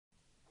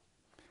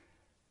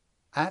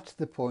At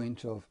the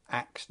point of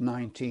Acts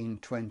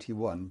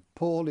 19:21,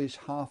 Paul is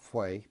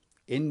halfway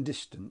in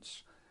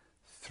distance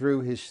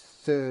through his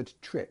third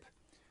trip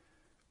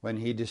when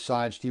he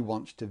decides he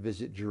wants to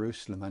visit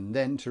Jerusalem and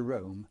then to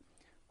Rome,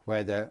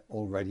 where there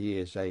already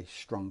is a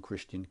strong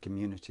Christian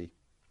community.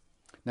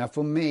 Now,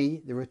 for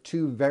me, there are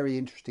two very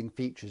interesting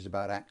features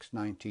about Acts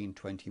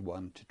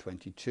 19:21 to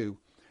 22.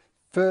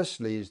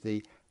 Firstly is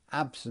the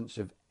absence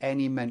of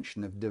any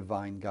mention of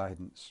divine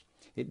guidance.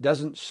 It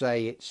doesn't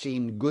say it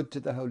seemed good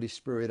to the Holy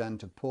Spirit and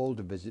to Paul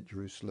to visit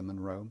Jerusalem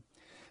and Rome.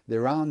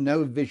 There are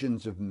no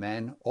visions of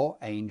men or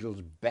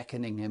angels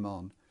beckoning him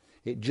on.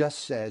 It just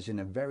says in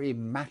a very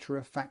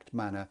matter-of-fact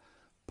manner,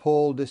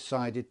 Paul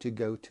decided to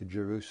go to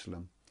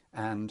Jerusalem,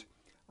 and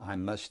I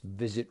must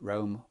visit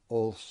Rome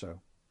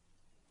also.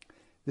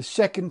 The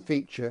second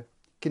feature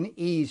can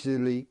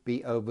easily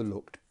be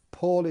overlooked.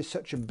 Paul is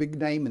such a big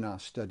name in our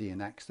study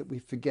in Acts that we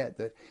forget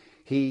that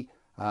he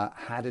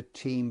had a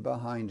team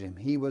behind him.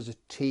 He was a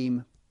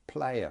team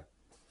player.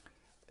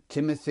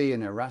 Timothy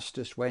and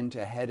Erastus went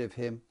ahead of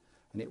him,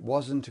 and it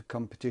wasn't a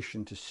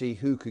competition to see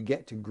who could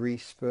get to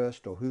Greece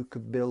first or who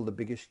could build the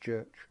biggest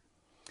church.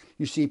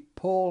 You see,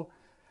 Paul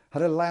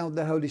had allowed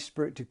the Holy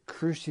Spirit to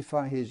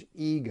crucify his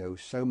ego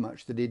so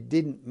much that it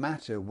didn't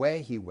matter where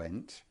he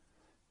went,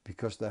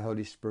 because the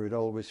Holy Spirit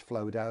always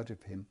flowed out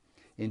of him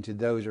into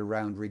those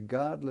around,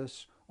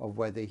 regardless of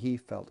whether he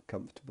felt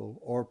comfortable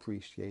or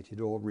appreciated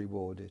or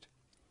rewarded.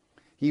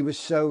 He was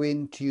so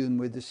in tune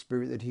with the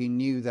Spirit that he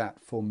knew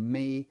that for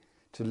me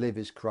to live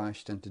is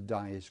Christ and to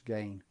die is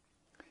gain.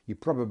 You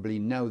probably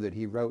know that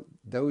he wrote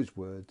those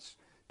words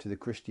to the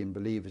Christian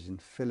believers in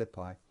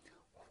Philippi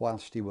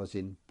whilst he was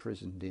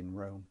imprisoned in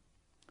Rome.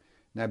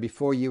 Now,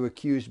 before you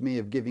accuse me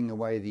of giving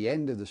away the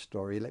end of the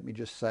story, let me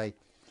just say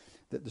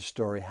that the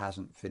story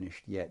hasn't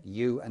finished yet.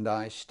 You and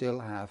I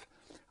still have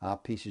our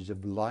pieces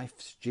of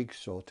life's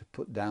jigsaw to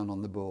put down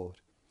on the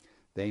board.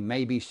 They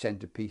may be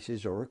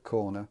centerpieces or a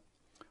corner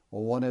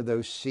or one of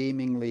those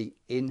seemingly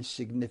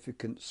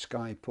insignificant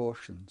sky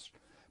portions,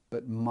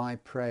 but my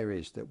prayer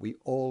is that we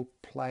all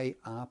play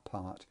our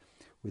part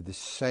with the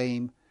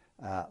same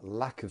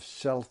lack of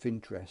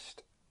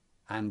self-interest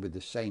and with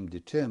the same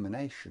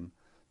determination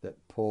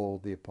that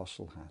Paul the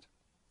Apostle had.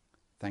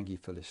 Thank you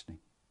for listening.